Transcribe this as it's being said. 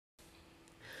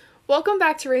Welcome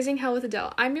back to Raising Hell with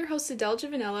Adele. I'm your host, Adele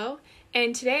Giovanello,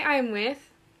 and today I am with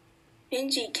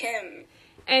Minji Kim.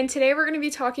 And today we're going to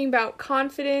be talking about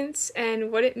confidence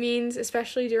and what it means,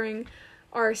 especially during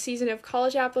our season of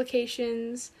college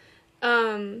applications.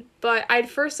 But I'd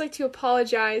first like to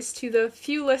apologize to the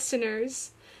few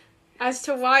listeners as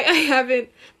to why I haven't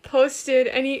posted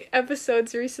any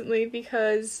episodes recently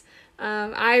because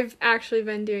I've actually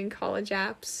been doing college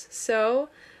apps. So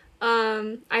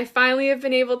I finally have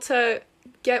been able to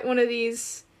get one of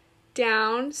these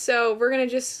down. So we're going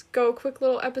to just go a quick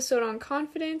little episode on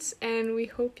confidence, and we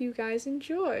hope you guys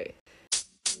enjoy.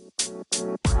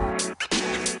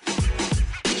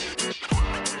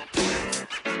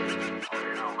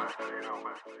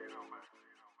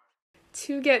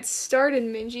 To get started,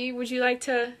 Minji, would you like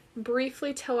to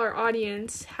briefly tell our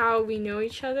audience how we know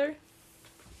each other?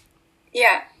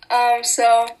 Yeah,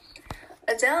 so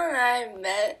Adele and I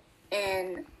met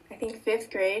in, I think, 5th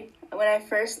grade when I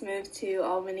first moved to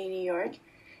Albany, New York,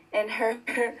 and her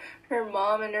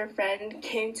mom and her friend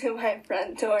came to my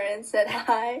front door and said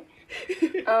hi.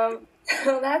 So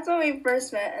that's when we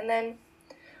first met, and then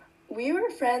we were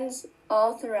friends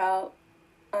all throughout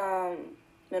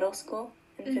middle school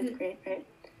in 5th grade, right?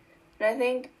 And I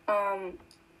think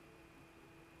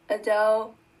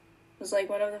Adele was like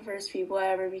one of the first people I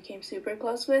ever became super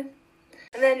close with.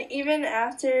 And then even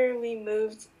after we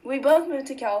both moved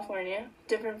to California,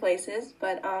 different places,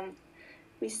 but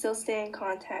we still stay in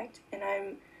contact. And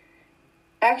I'm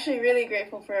actually really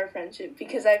grateful for our friendship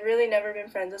because I've really never been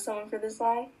friends with someone for this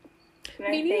long. And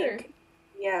Me neither.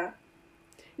 Yeah.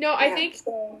 No, I think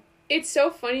it's so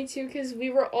funny too because we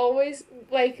were always,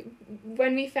 like,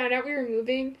 when we found out we were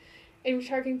moving and we were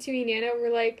talking to me and Nana,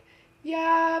 we're like,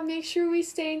 yeah, make sure we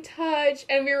stay in touch.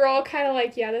 And we were all kind of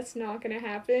like, yeah, that's not going to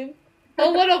happen. A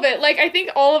little bit. Like, I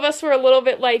think all of us were a little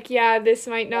bit like, yeah, this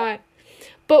might not.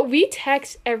 But we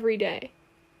text every day.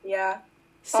 Yeah.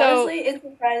 So, honestly, it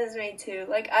surprises me too.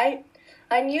 Like, I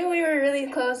knew we were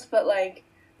really close, but like,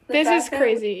 this is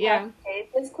crazy, yeah.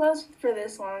 This close for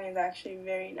this long is actually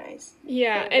very nice.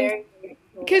 Yeah, and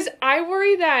because I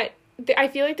worry that I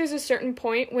feel like there's a certain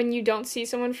point when you don't see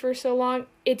someone for so long,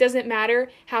 it doesn't matter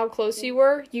how close you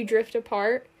were, you drift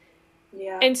apart.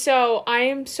 Yeah. And so I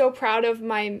am so proud of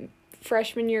my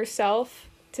freshman year self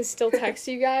to still text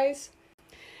you guys.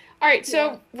 All right,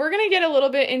 so we're going to get a little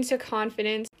bit into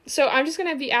confidence. So I'm just going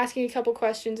to be asking a couple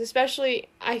questions, especially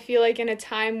I feel like in a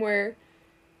time where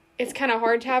it's kind of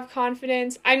hard to have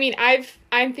confidence. I mean,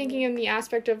 I'm thinking in the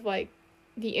aspect of like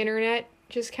the internet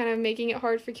just kind of making it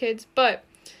hard for kids, but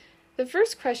the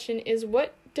first question is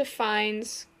what do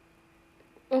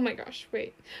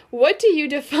you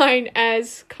define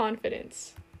as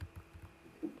confidence?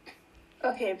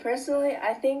 Okay, personally,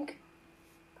 I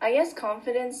guess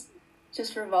confidence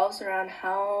just revolves around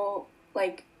how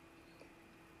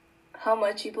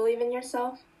much you believe in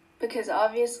yourself. Because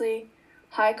obviously,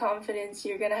 high confidence,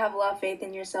 you're going to have a lot of faith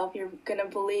in yourself. You're going to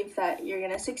believe that you're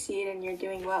going to succeed and you're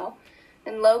doing well.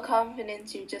 And low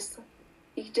confidence, you just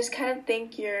kind of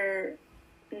think you're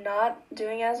not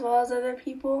doing as well as other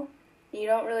people. You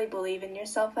don't really believe in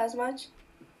yourself as much.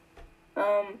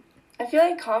 I feel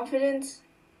like confidence,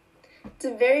 it's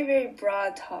a very, very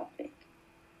broad topic.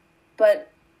 But,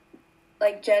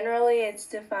 like, generally it's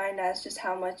defined as just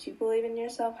how much you believe in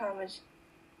yourself, how much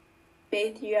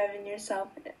faith you have in yourself,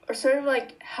 or sort of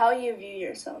like how you view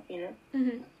yourself, you know?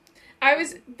 Mm-hmm.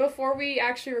 Before we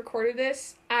actually recorded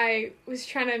this, I was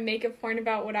trying to make a point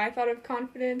about what I thought of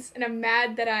confidence, and I'm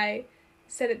mad that I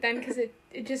said it then because it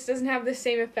just doesn't have the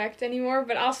same effect anymore,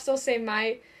 but I'll still say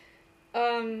my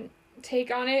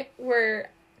take on it, where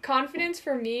confidence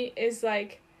for me is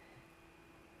like,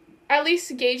 at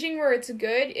least gauging where it's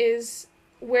good is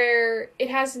where it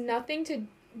has nothing to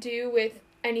do with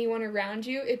anyone around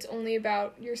you. It's only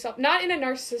about yourself. Not in a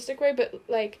narcissistic way, but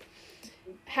like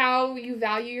how you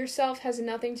value yourself has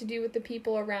nothing to do with the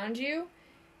people around you.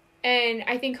 And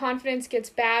I think confidence gets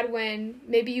bad when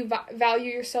maybe you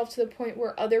value yourself to the point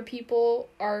where other people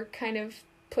are kind of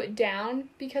put down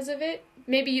because of it.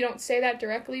 Maybe you don't say that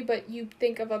directly, but you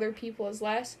think of other people as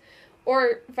less.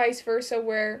 Or vice versa,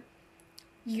 where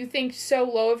you think so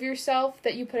low of yourself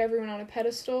that you put everyone on a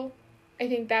pedestal. I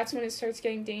think that's when it starts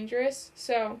getting dangerous.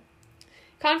 So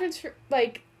confidence,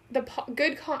 like the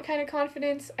good kind of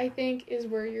confidence, I think, is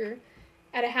where you're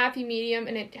at a happy medium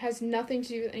and it has nothing to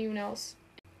do with anyone else.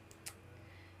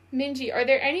 Minji, are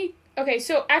there any... Okay,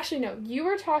 so actually, no. You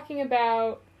were talking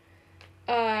about...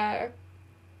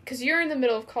 Because you're in the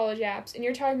middle of college apps, and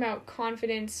you're talking about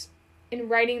confidence in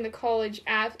writing the college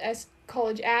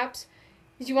apps.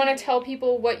 Do you want to tell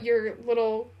people what your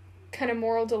little kind of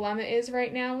moral dilemma is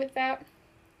right now with that?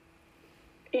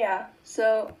 Yeah.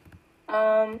 So,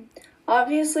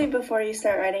 obviously, before you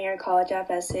start writing your college app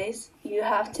essays, you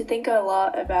have to think a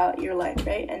lot about your life,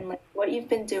 right? And like what you've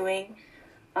been doing,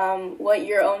 what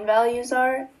your own values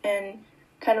are, and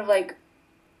kind of like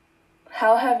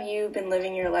how have you been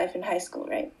living your life in high school,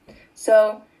 right?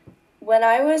 So, when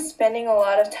I was spending a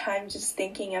lot of time just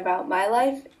thinking about my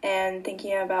life and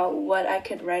thinking about what I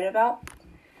could write about,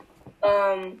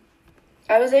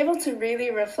 I was able to really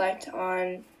reflect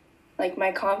on like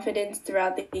my confidence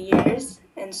throughout the years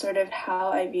and sort of how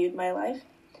I viewed my life.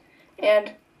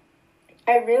 And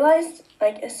I realized,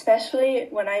 like, especially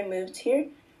when I moved here,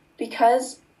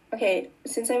 because, okay,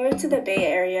 since I moved to the Bay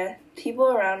Area,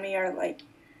 people around me are like,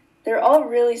 they're all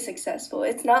really successful.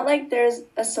 It's not like there's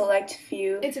a select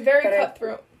few. It's very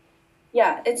cutthroat.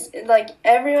 Yeah, it's like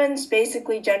everyone's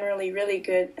basically generally really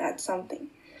good at something.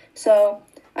 So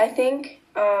I think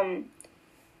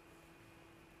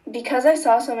because I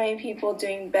saw so many people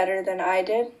doing better than I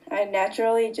did, I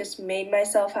naturally just made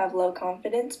myself have low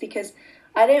confidence because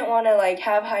I didn't want to like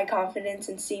have high confidence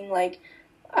and seem like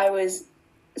I was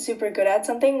super good at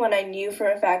something when I knew for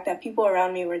a fact that people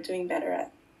around me were doing better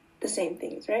at the same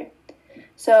things, right?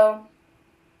 So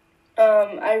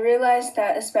I realized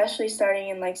that especially starting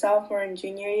in like sophomore and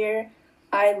junior year,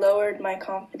 I lowered my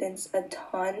confidence a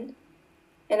ton.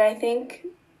 And I think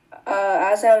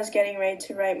as I was getting ready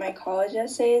to write my college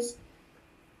essays,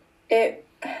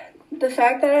 the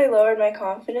fact that I lowered my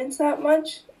confidence that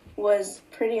much was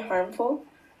pretty harmful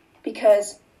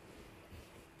because,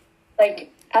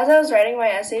 like, as I was writing my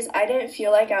essays, I didn't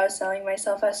feel like I was selling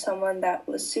myself as someone that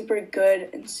was super good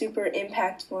and super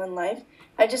impactful in life.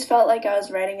 I just felt like I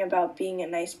was writing about being a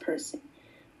nice person,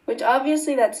 which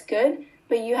obviously that's good,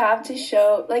 but you have to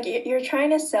show, like, you're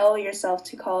trying to sell yourself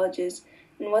to colleges.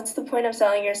 And what's the point of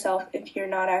selling yourself if you're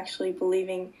not actually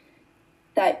believing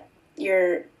that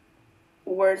you're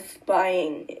worth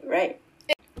buying, right?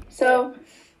 So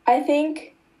I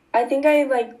think I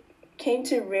like came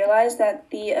to realize that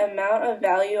the amount of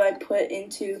value I put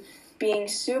into being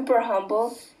super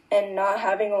humble and not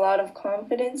having a lot of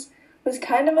confidence was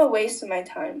kind of a waste of my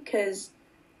time because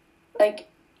like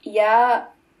yeah,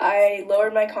 I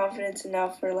lowered my confidence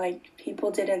enough where like people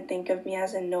didn't think of me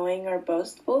as annoying or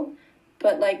boastful.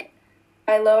 But, like,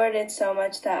 I lowered it so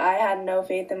much that I had no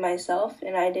faith in myself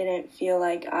and I didn't feel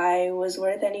like I was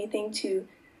worth anything to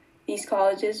these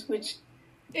colleges, which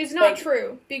is not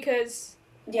true because,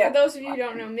 yeah. For those of you who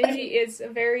don't know, Minji is a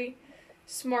very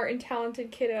smart and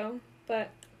talented kiddo, but,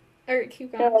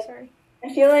 keep going, sorry.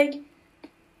 I feel like,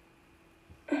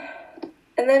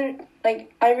 and then,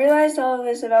 like, I realized all of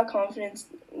this about confidence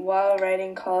while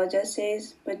writing college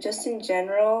essays, but just in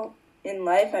general, in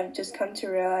life, I've just come to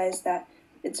realize that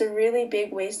it's a really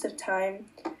big waste of time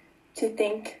to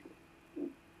think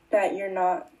that you're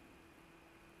not,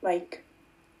 like,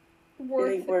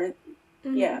 really worth.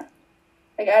 Mm-hmm. Yeah.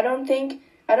 Like, I don't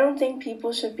think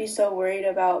people should be so worried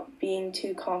about being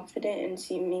too confident and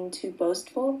seeming too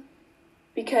boastful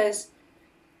because,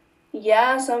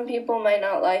 yeah, some people might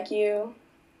not like you,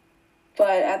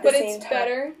 but at the same time... But it's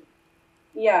better.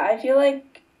 Yeah, I feel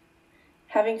like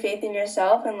having faith in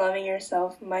yourself and loving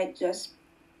yourself might just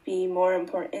be more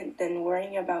important than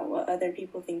worrying about what other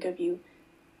people think of you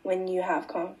when you have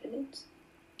confidence.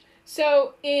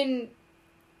 So in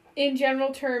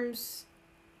general terms,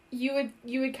 you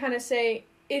would kind of say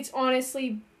it's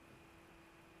honestly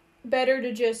better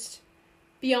to just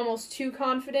be almost too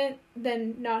confident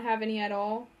than not have any at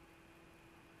all?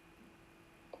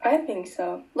 I think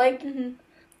so. Like,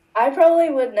 I probably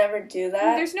would never do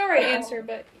that. There's no right answer,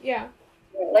 but yeah.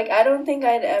 Like, I don't think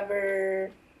I'd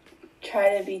ever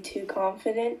try to be too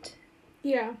confident.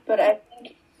 Yeah. But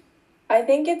I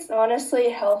think it's honestly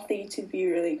healthy to be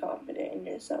really confident in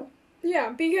yourself.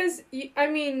 Yeah, because, I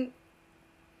mean,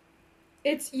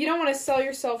 you don't want to sell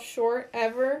yourself short,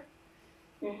 ever.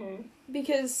 Mm-hmm.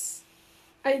 Because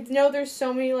I know there's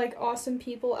so many, like, awesome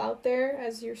people out there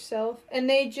as yourself, and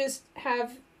they just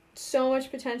have so much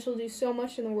potential to do so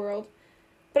much in the world.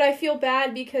 But I feel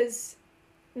bad because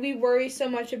we worry so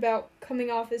much about coming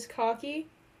off as cocky.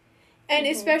 And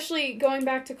especially going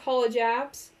back to college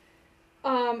apps,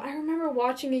 I remember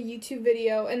watching a YouTube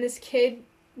video, and this kid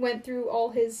went through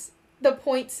all the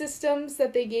point systems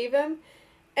that they gave him,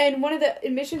 and one of the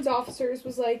admissions officers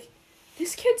was like,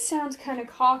 this kid sounds kind of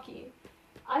cocky.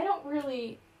 I don't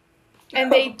really...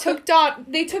 And they took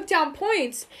down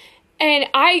points, and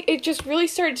it just really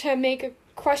started to make a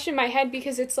question in my head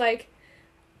because it's like,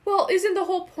 well, isn't the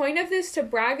whole point of this to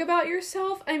brag about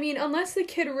yourself? I mean, unless the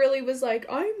kid really was like,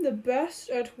 I'm the best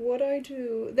at what I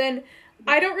do, then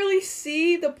I don't really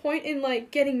see the point in, like,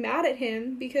 getting mad at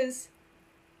him because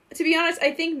to be honest,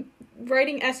 I think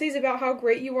writing essays about how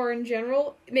great you are in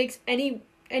general makes any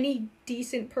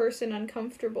decent person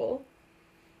uncomfortable.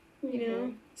 You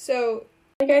know? So,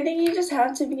 like, I think you just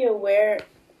have to be aware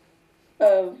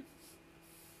of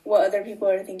what other people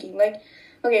are thinking. Like,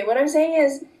 okay, what I'm saying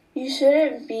is you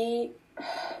shouldn't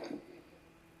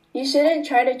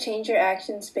try to change your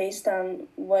actions based on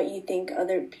what you think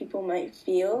other people might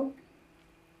feel.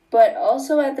 But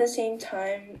also at the same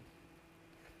time,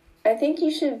 I think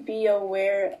you should be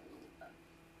aware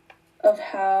of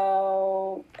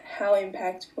how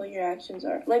impactful your actions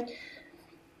are. Like,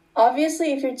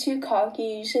 obviously, if you're too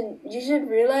cocky, you should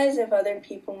realize if other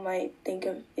people might think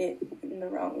of it in the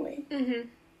wrong way.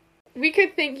 Mm-hmm. You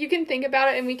can think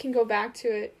about it and we can go back to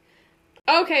it.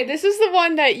 Okay, this is the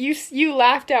one that you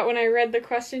laughed at when I read the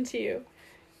question to you.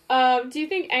 Do you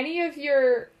think any of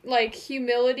your, like,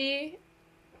 humility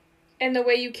and the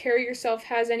way you carry yourself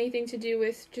has anything to do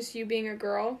with just you being a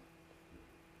girl?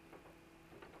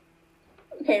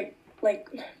 Okay, like,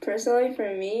 personally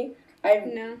for me,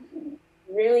 I've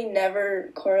really never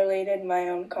correlated my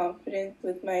own confidence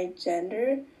with my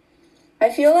gender. I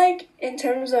feel like in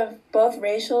terms of both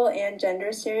racial and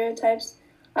gender stereotypes,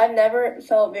 I've never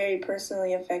felt very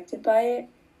personally affected by it,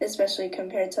 especially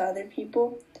compared to other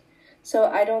people. So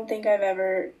I don't think I've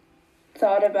ever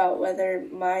thought about whether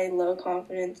my low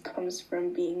confidence comes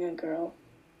from being a girl.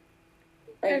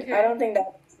 Like, okay. I don't think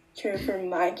that's true for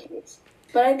my case.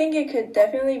 But I think it could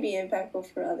definitely be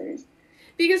impactful for others.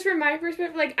 Because from my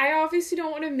perspective, like, I obviously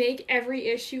don't want to make every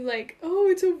issue like, oh,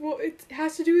 it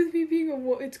has to do with me being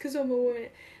it's because I'm a woman.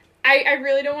 I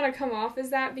really don't want to come off as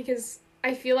that because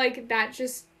I feel like that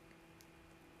just...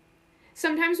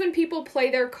 Sometimes when people play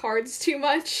their cards too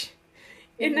much,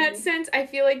 in that sense, I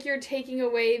feel like you're taking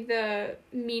away the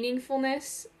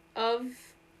meaningfulness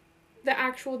of the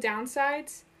actual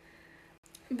downsides.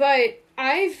 But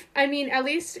at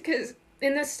least because...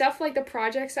 in the stuff, like, the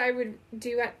projects I would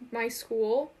do at my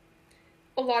school,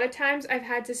 a lot of times I've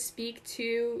had to speak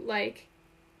to, like,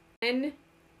 men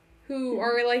who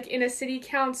are, like, in a city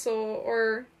council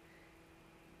or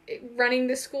running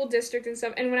the school district and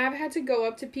stuff. And when I've had to go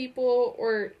up to people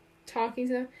or talking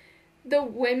to them, the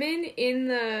women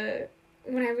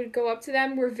when I would go up to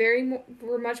them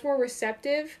were much more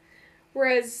receptive.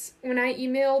 Whereas when I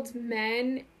emailed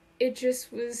men, it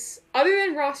just was, other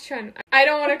than Ross Chun, I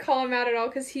don't want to call him out at all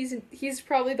because he's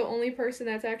probably the only person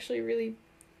that's actually really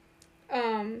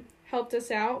helped us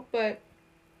out. But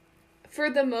for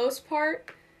the most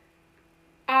part,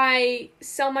 I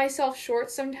sell myself short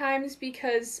sometimes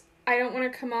because I don't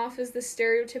want to come off as the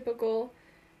stereotypical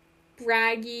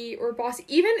braggy or bossy.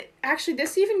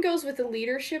 This even goes with the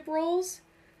leadership roles.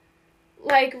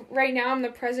 Like, right now I'm the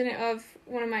president of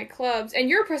one of my clubs, and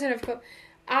you're president of a club.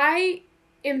 I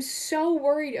am so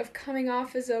worried of coming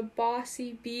off as a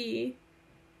bossy bee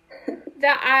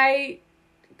that I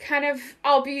kind of,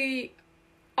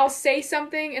 I'll say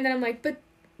something and then I'm like, but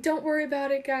don't worry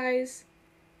about it, guys.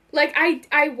 Like,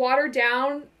 I water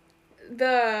down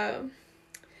the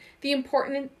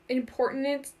importance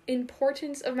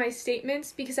of my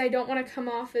statements because I don't want to come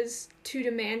off as too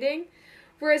demanding.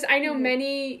 Whereas I know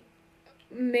many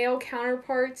male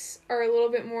counterparts are a little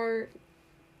bit more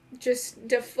just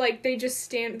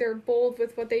they're bold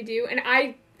with what they do, and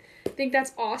I think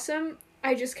that's awesome.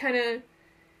 I just kind of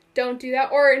don't do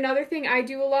that. Or another thing I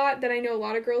do a lot that I know a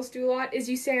lot of girls do a lot is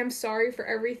you say I'm sorry for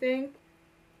everything.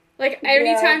 Like,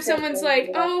 anytime someone's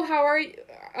like, oh, how are you?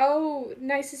 Oh,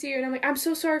 nice to see you. And I'm like, I'm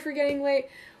so sorry for getting late.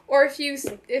 Or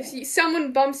if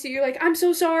someone bumps you, you're like, I'm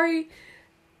so sorry.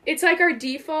 It's like our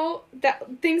default.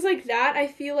 Things like that, I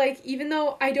feel like, even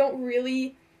though I don't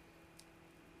really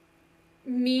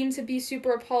mean to be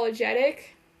super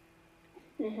apologetic,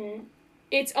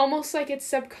 it's almost like it's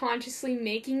subconsciously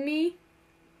making me,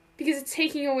 because it's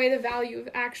taking away the value of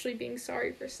actually being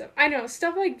sorry for stuff. I know,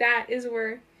 stuff like that is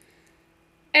where...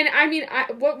 And I mean,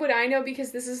 what would I know,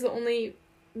 because this is the only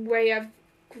way I've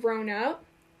grown up.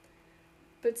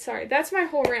 But sorry, that's my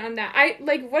whole rant on that.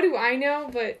 What do I know?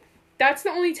 But that's the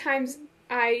only times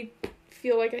I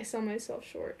feel like I sell myself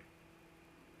short.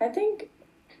 I think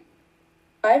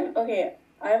I've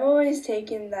always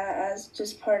taken that as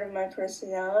just part of my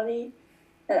personality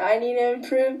that I need to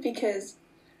improve, because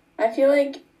I feel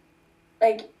like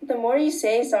the more you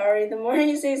say sorry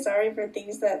for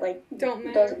things that, like, don't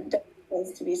matter. Don't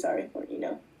to be sorry for, you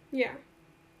know? Yeah.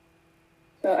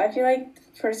 So I feel like,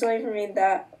 personally for me,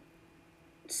 that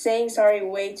saying sorry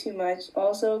way too much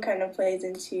also kind of plays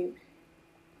into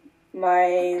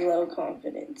my low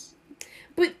confidence.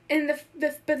 But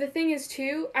the thing is,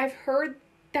 too, I've heard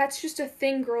that's just a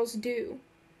thing girls do.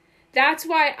 that's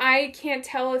why I can't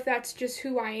tell if that's just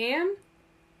who I am,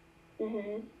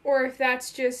 or if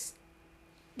that's just,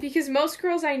 because most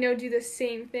girls I know do the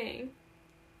same thing.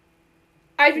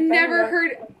 I've never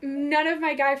heard, none of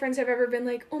my guy friends have ever been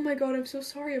like, oh my god, I'm so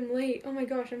sorry I'm late. Oh my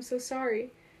gosh, I'm so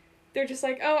sorry. They're just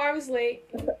like, oh, I was late.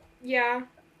 Yeah.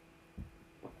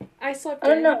 I slept in.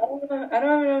 I don't know. I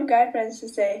don't have enough guy friends to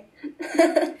say.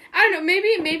 I don't know.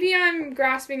 Maybe I'm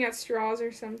grasping at straws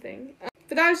or something.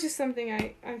 But that was just something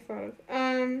I thought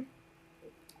of.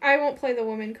 I won't play the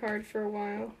woman card for a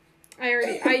while.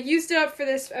 I used it up for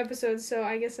this episode, so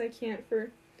I guess I can't for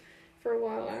a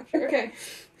while after. Okay.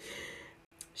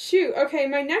 Shoot. Okay,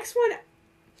 my next one,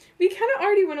 we kind of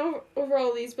already went over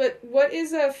all these, but what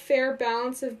is a fair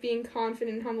balance of being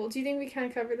confident and humble? Do you think we kind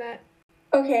of covered that?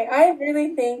 Okay, I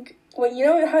really think, well, you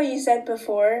know how you said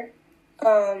before,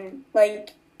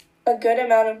 like, a good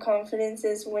amount of confidence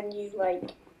is when you,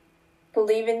 like,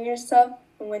 believe in yourself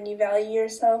and when you value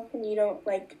yourself and you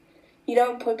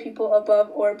don't put people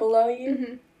above or below you.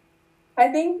 Mm-hmm. I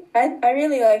think, I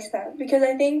really like that because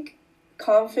I think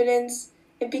confidence,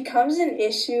 it becomes an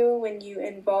issue when you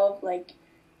involve, like,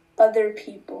 other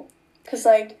people. Because,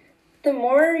 like, the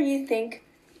more you think,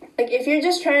 like, if you're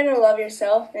just trying to love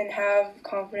yourself and have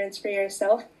confidence for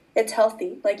yourself, it's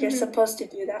healthy. Like, you're supposed to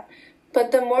do that.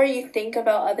 But the more you think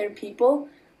about other people,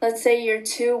 let's say you're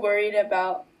too worried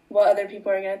about what other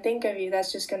people are going to think of you,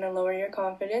 that's just going to lower your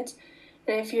confidence.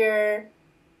 And if you're,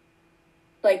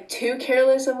 like, too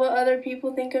careless of what other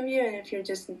people think of you, and if you're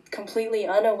just completely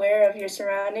unaware of your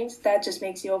surroundings, that just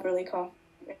makes you overly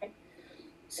confident.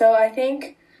 So I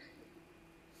think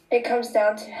it comes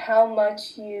down to how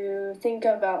much you think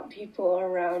about people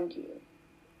around you.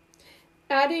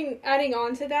 Adding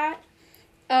on to that,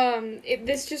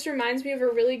 this just reminds me of a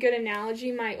really good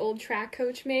analogy my old track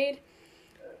coach made,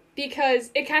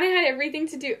 because it kind of had everything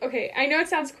to do, okay, I know it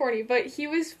sounds corny, but he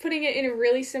was putting it in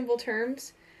really simple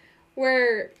terms,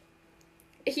 where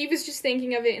he was just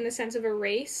thinking of it in the sense of a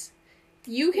race.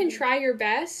 You can try your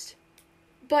best,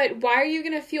 but why are you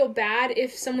going to feel bad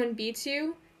if someone beats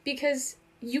you? Because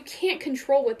you can't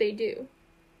control what they do.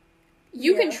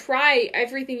 You can try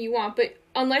everything you want, but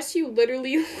unless you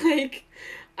literally, like,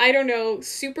 I don't know,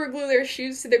 super glue their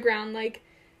shoes to the ground, like,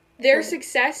 their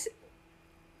success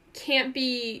can't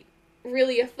be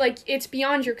really, like, it's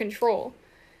beyond your control.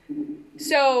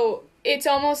 So it's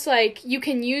almost like you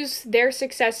can use their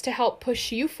success to help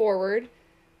push you forward.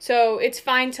 So it's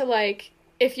fine to, like,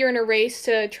 if you're in a race,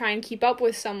 to try and keep up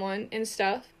with someone and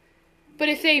stuff. But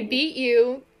if they beat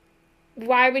you,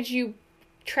 why would you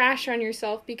trash on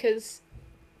yourself? Because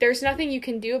there's nothing you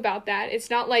can do about that. It's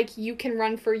not like you can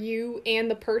run for you and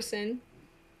the person.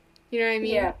 You know what I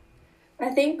mean? Yeah. I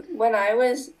think when I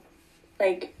was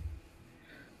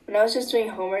just doing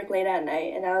homework late at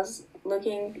night and I was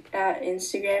looking at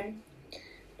Instagram,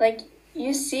 like,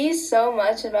 you see so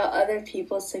much about other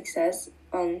people's success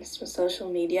on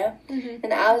social media.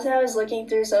 And as I was looking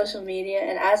through social media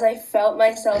and as I felt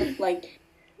myself, like,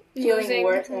 feeling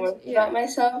worse and worse about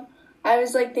myself, I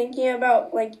was, like, thinking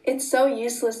about, like, it's so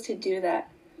useless to do that.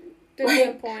 That's a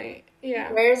good point.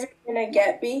 Yeah. Where is it gonna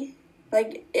get me?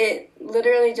 Like, it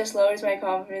literally just lowers my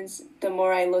confidence the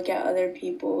more I look at other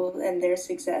people and their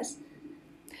success.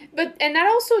 And that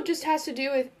also just has to do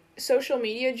with social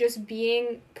media just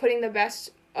putting the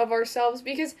best of ourselves,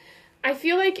 because I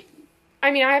feel like,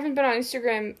 I mean, I haven't been on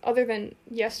Instagram other than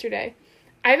yesterday.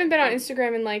 I haven't been on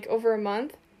Instagram in, like, over a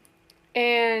month.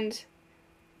 And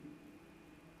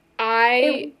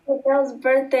It was Adele's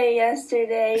birthday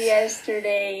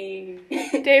yesterday.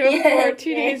 Day before,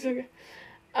 2 days ago.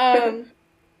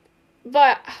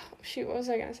 But, shoot, what was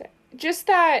I gonna say? Just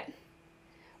that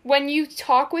when you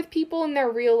talk with people in their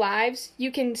real lives,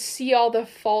 you can see all the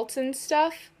faults and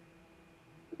stuff.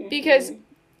 Because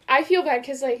I feel bad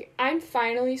because, like, I'm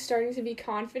finally starting to be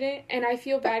confident, and I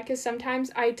feel bad because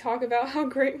sometimes I talk about how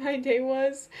great my day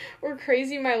was or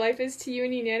crazy my life is to you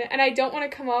and Nana, and I don't want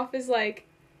to come off as, like,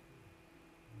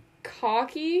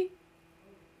 cocky,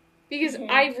 because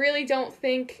I really don't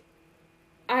think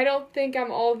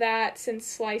I'm all that since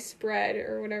sliced bread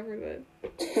or whatever the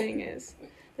thing is,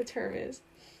 the term is.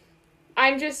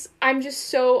 I'm just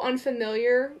so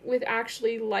unfamiliar with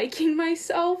actually liking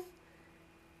myself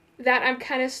that I'm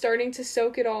kind of starting to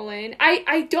soak it all in.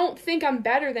 I don't think I'm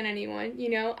better than anyone, you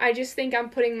know? I just think I'm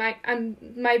putting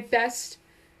my best,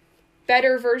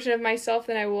 better version of myself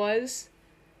than I was.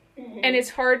 And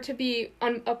it's hard to be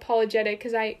unapologetic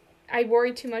because I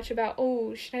worry too much about,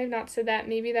 oh, should I have not said that?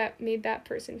 Maybe that made that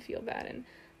person feel bad and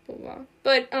blah, blah.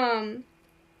 But,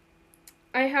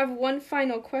 I have one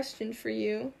final question for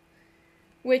you,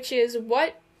 which is,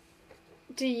 what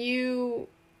do you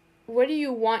what do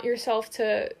you want yourself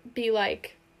to be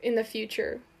like in the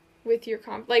future with your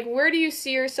like, where do you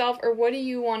see yourself, or where do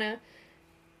you want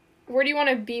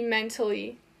to be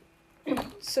mentally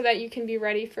so that you can be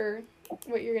ready for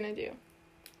what you're going to do?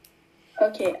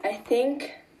 Okay, I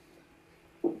think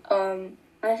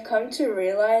I've come to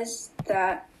realize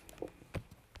that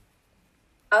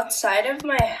outside of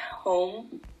my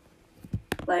home,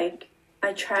 like,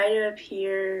 I try to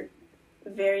appear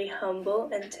very humble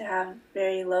and to have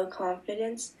very low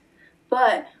confidence.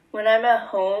 But when I'm at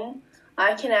home,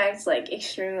 I can act, like,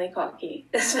 extremely cocky,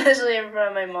 especially in front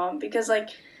of my mom, because, like,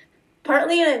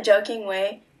 partly in a joking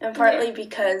way, and partly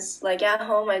because, like, at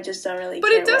home I just don't really care.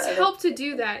 But it does help to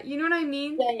do that, you know what I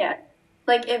mean? Yeah.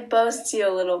 Like, it boasts you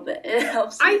a little bit. It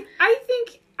helps you.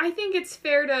 I think it's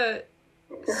fair to...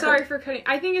 Sorry for cutting.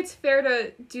 I think it's fair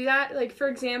to do that. Like, for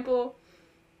example,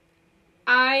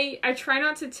 I try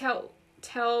not to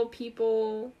tell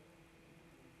people...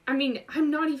 I mean,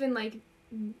 I'm not even, like,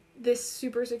 this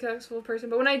super successful person,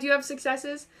 but when I do have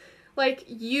successes, like,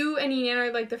 you and Ian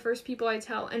are, like, the first people I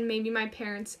tell, and maybe my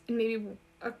parents, and maybe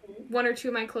one or two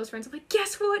of my close friends. I'm like,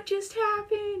 guess what just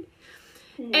happened?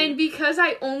 Mm-hmm. And because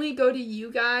I only go to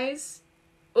you guys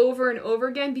over and over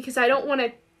again, because I don't want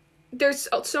to... There's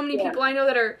so many people I know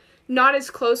that are not as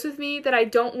close with me that I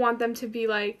don't want them to be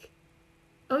like,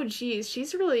 oh, geez,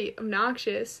 she's really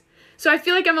obnoxious. So I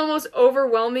feel like I'm almost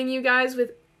overwhelming you guys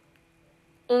with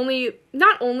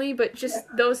not only, but just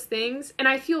those things. And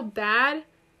I feel bad.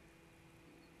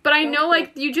 But I know,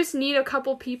 like, you just need a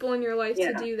couple people in your life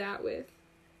to do that with.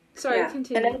 Sorry,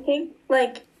 continue. And I think,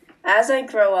 like, as I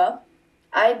grow up,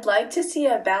 I'd like to see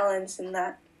a balance in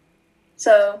that.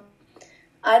 So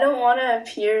I don't want to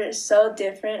appear so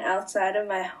different outside of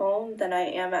my home than I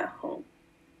am at home.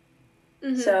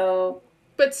 Mm-hmm. So...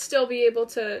 But still be able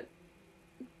to,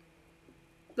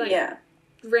 like,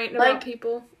 rant about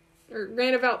people, or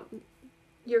rant about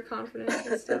your confidence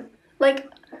and stuff. Like,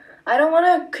 I don't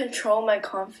want to control my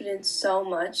confidence so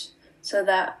much so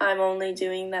that I'm only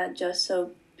doing that just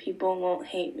so people won't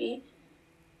hate me.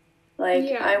 Like,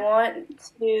 I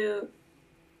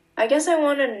guess I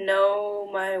want to know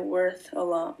my worth a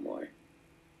lot more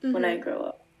when I grow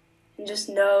up. And just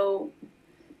know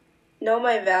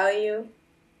my value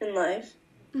in life.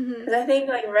 Because I think,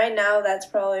 like, right now, that's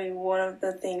probably one of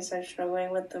the things I'm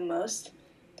struggling with the most.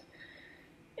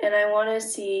 And I want to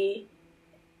see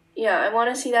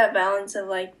that balance of,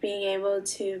 like, being able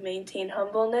to maintain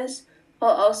humbleness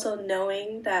while also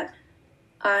knowing that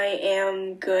I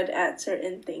am good at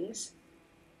certain things.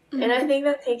 And I think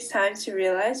that takes time to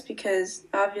realize because,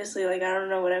 obviously, like, I don't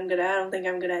know what I'm good at. I don't think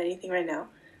I'm good at anything right now.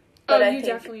 But I think,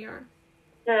 definitely are.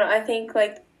 No, I think,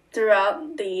 like,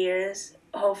 throughout the years,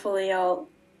 hopefully I'll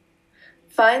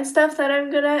find stuff that I'm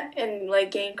good at and,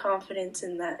 like, gain confidence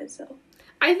in that itself.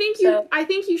 I think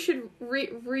you should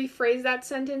rephrase that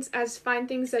sentence as find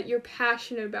things that you're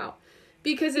passionate about.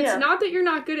 Because it's not that you're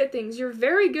not good at things. You're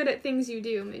very good at things you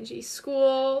do, Minji.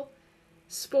 School,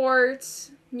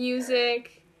 sports,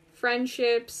 music,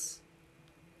 friendships.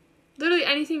 Literally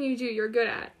anything you do, you're good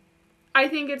at. I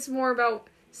think it's more about...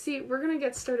 See, we're going to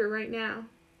get started right now.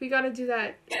 We got to do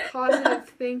that positive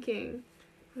thinking.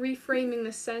 Reframing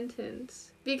the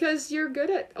sentence. Because you're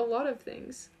good at a lot of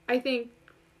things. I think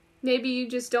maybe you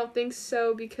just don't think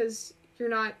so because you're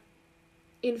not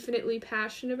infinitely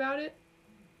passionate about it.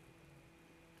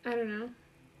 I don't know.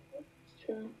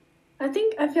 True. I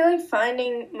feel like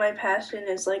finding my passion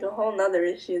is like a whole nother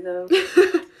issue though.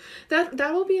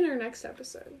 That will be in our next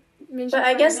episode. But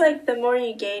I guess like the more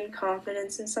you gain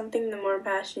confidence in something, the more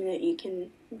passionate you can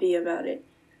be about it.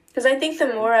 Because I think the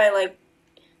more I like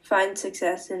find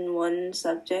success in one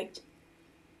subject,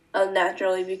 I'll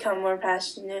naturally become more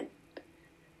passionate.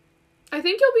 I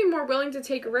think you'll be more willing to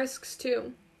take risks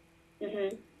too.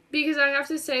 Because I have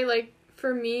to say, like,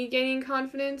 for me, gaining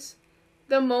confidence,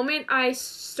 the moment I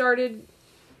started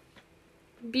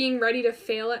being ready to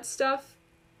fail at stuff,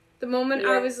 the moment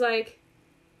I was like,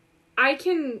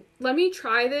 let me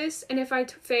try this, and if I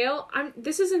fail,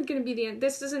 this isn't going to be the end.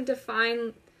 This doesn't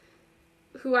define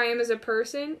who I am as a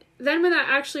person. Then when that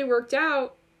actually worked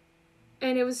out,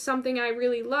 and it was something I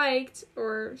really liked,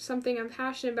 or something I'm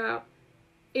passionate about,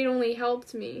 it only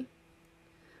helped me.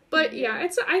 But yeah,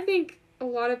 I think a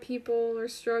lot of people are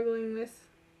struggling with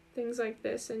things like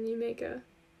this, and you make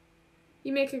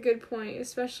a good point,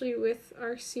 especially with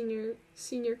our senior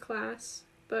class.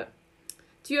 But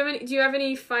do you have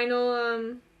any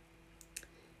final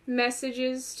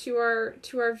messages to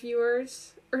our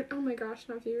viewers, or oh my gosh,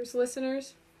 not viewers,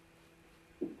 listeners?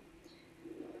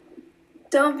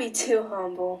 Don't be too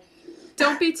humble.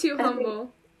 Don't be too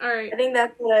humble. All right. I think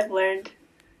that's what I've learned.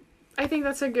 I think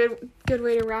that's a good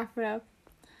way to wrap it up.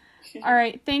 All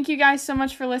right. Thank you guys so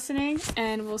much for listening,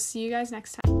 and we'll see you guys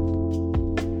next time.